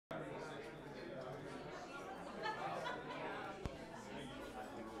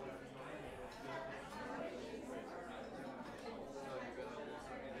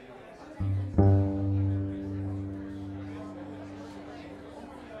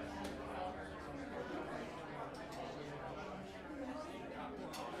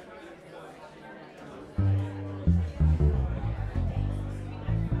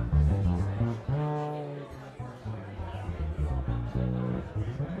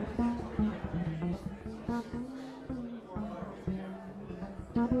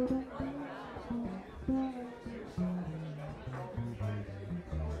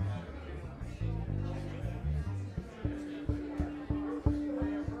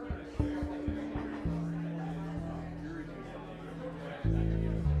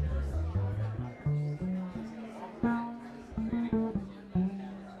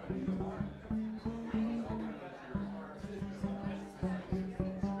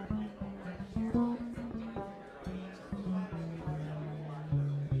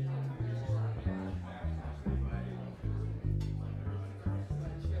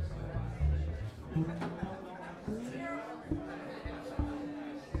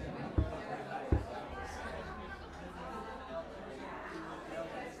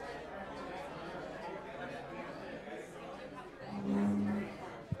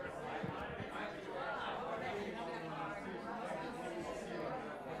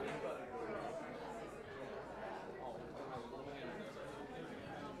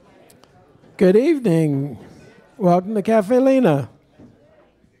Good evening. Welcome to Caffe Lena.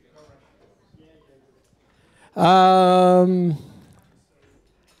 I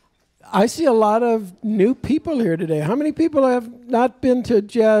see a lot of new people here today. How many people have not been to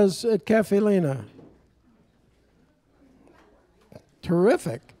jazz at Caffe Lena?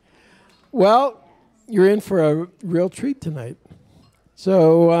 Terrific. Well, you're in for a real treat tonight.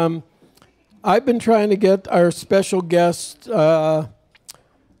 So I've been trying to get our special guest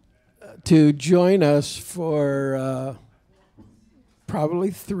to join us for probably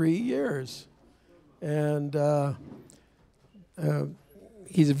 3 years. And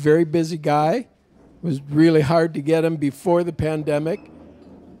he's a very busy guy. It was really hard to get him before the pandemic,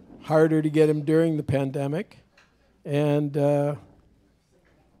 harder to get him during the pandemic. And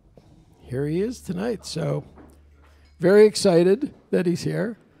here he is tonight. So very excited that he's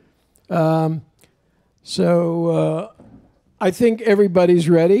here. So I think everybody's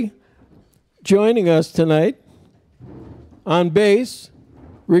ready. Joining us tonight on bass,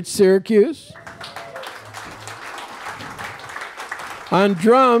 Rich Syracuse. On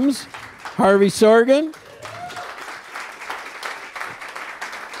drums, Harvey Sorgan.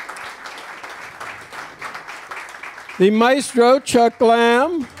 The maestro, Chuck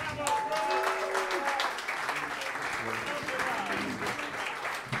Lamb.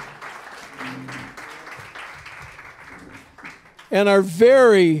 And our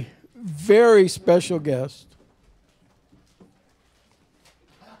very, very special guest,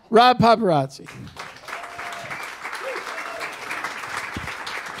 Rob Paparozzi.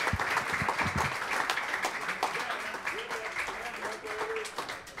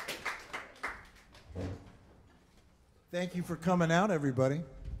 Thank you for coming out, everybody.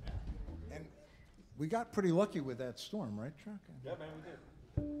 And we got pretty lucky with that storm, right, Chuck? Yeah, man, we did.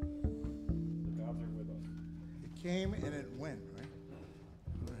 The gods are with us. It came and it went, right?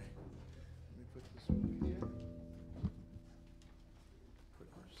 All right. Let me put this over here. Put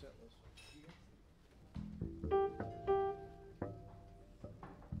our set list here.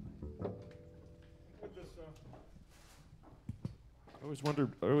 With this,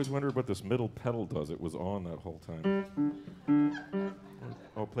 I always wondered what this middle pedal does. It was on that whole time.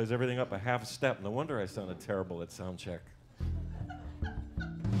 Oh, it plays everything up a half step. No wonder I sounded terrible at sound check.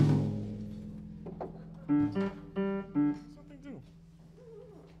 Something new.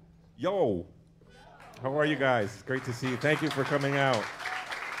 Yo, how are you guys? Great to see you. Thank you for coming out.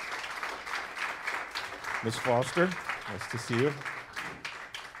 Miss Foster, nice to see you.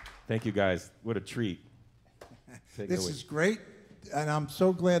 Thank you guys. What a treat. This is great, and I'm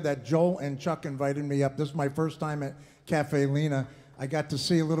so glad that Joel and Chuck invited me up. This is my first time at Caffe Lena. I got to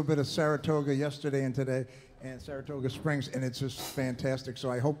see a little bit of Saratoga yesterday and today, and Saratoga Springs, and it's just fantastic.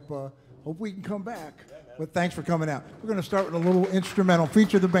 So I hope we can come back. But thanks for coming out. We're going to start with a little instrumental,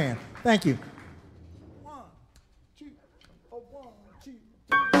 feature the band. Thank you. 1, 2, 1, 2,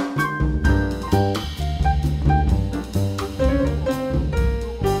 'Cause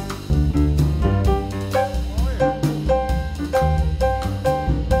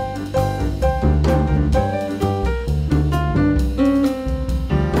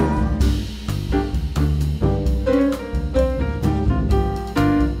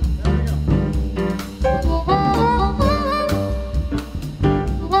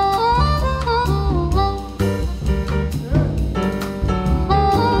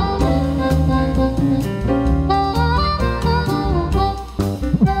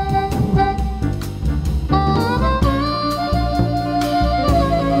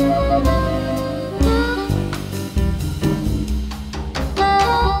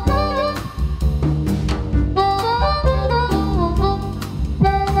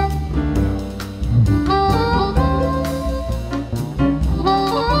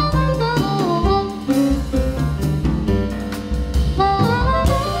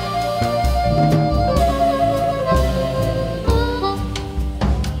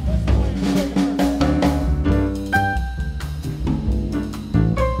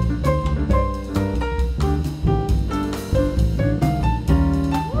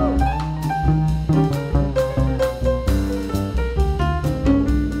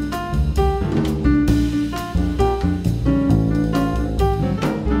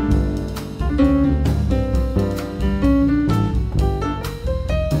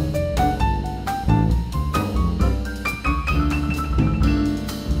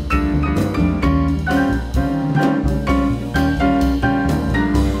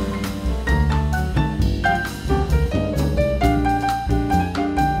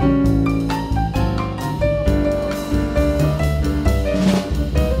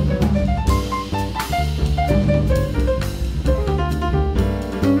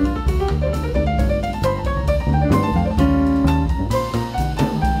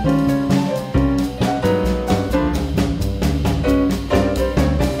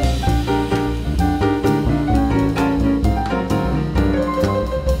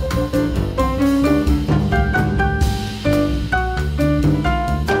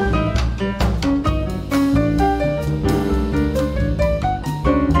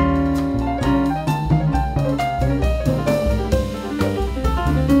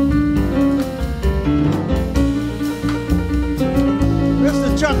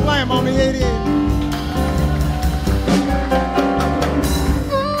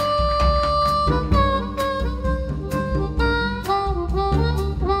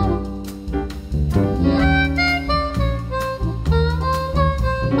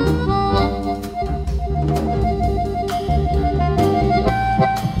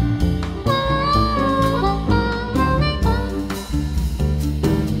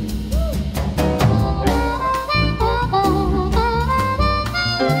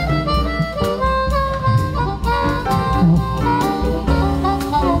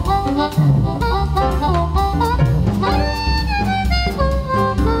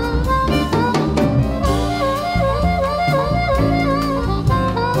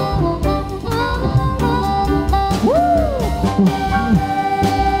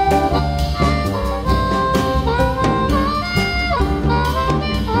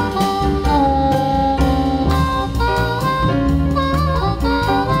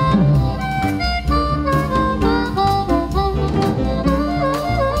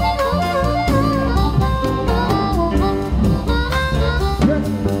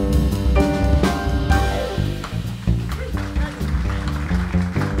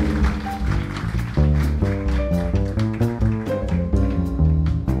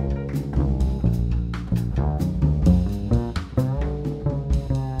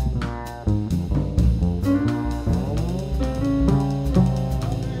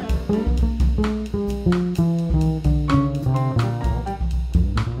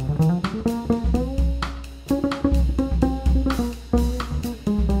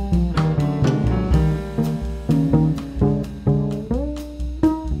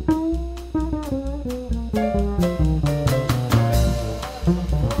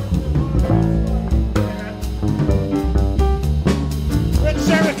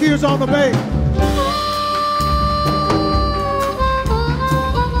is on the bass.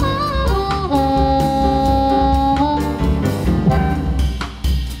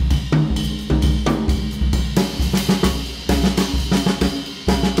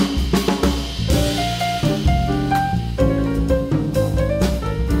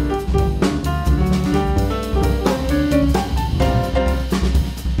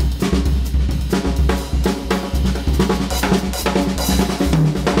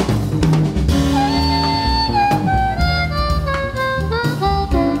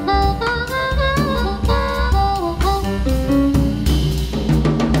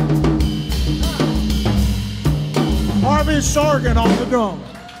 Sorgan on the drums.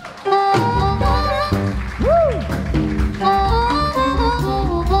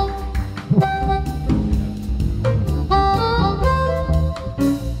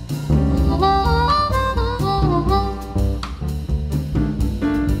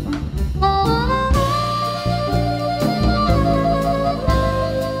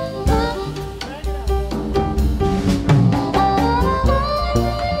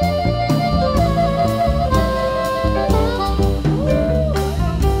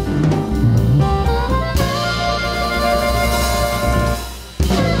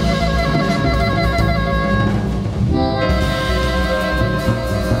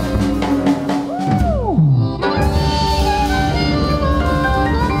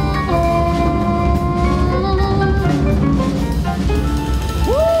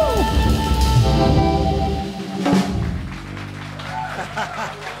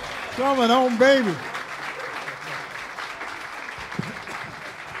 Coming home, baby.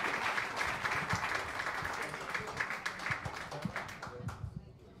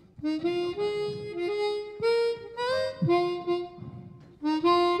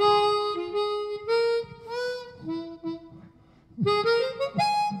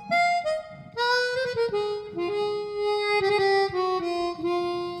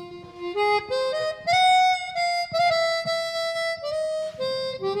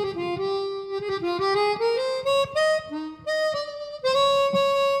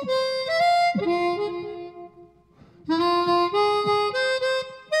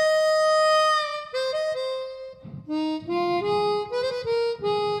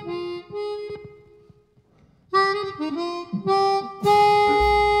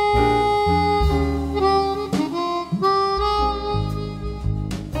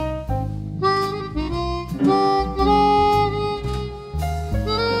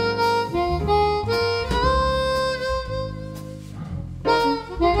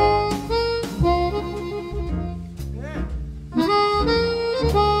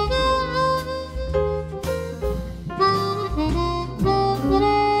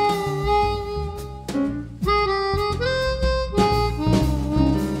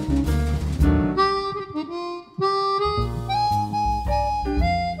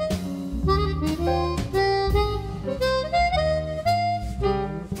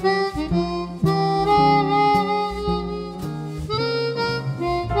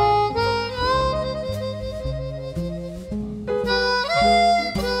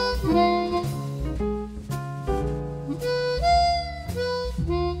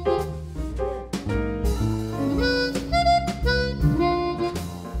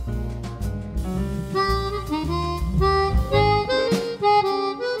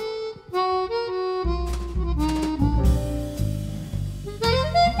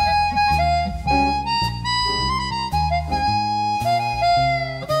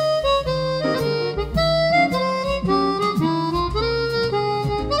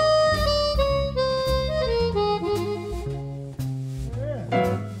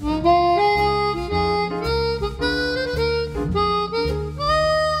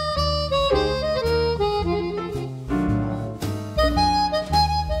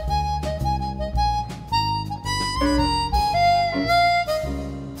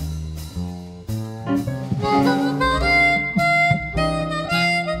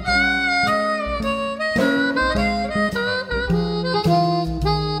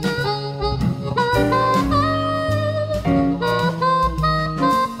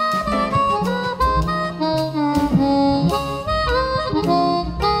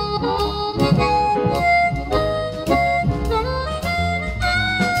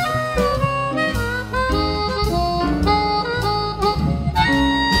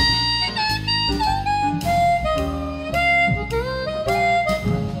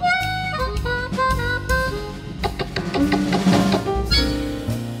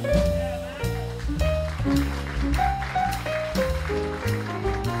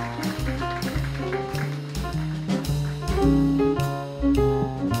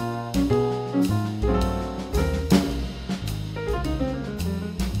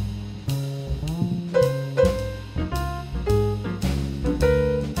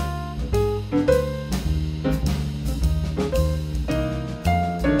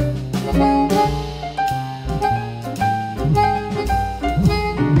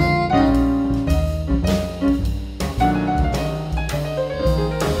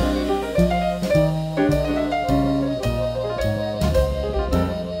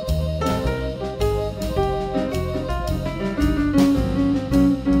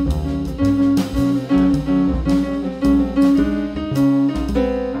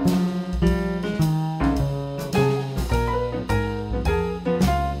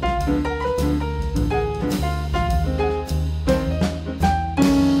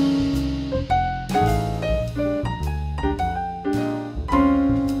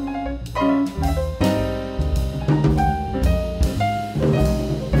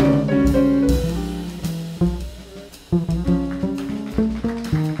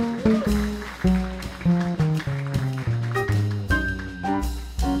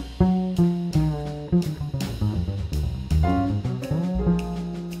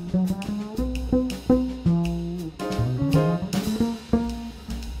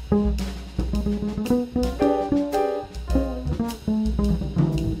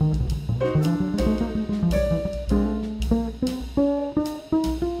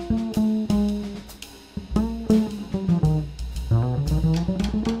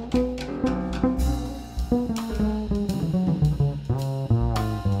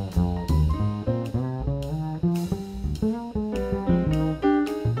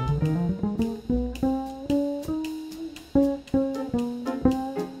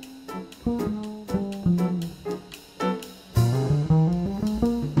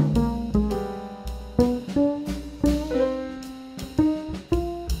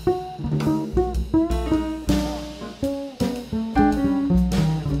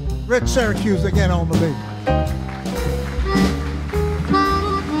 Rich Syracuse again on the beat.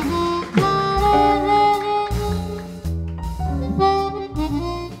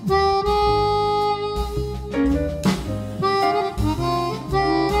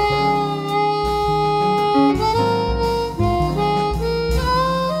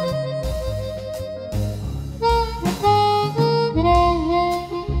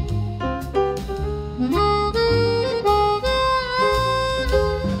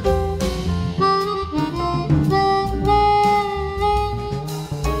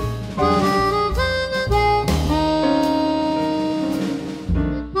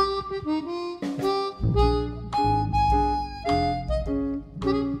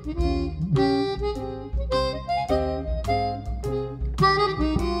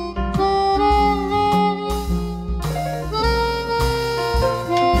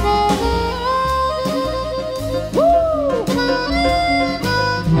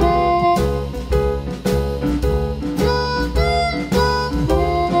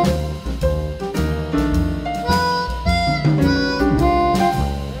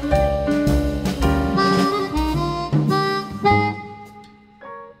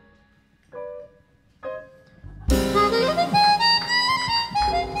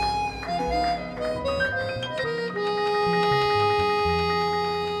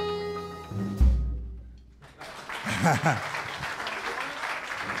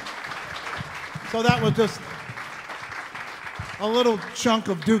 So that was just a little chunk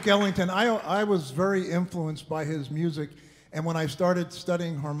of Duke Ellington. I was very influenced by his music, and when I started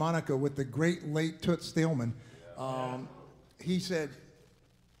studying harmonica with the great late Toots Thielman, he said,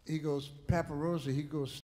 he goes, Paparozzi, he goes,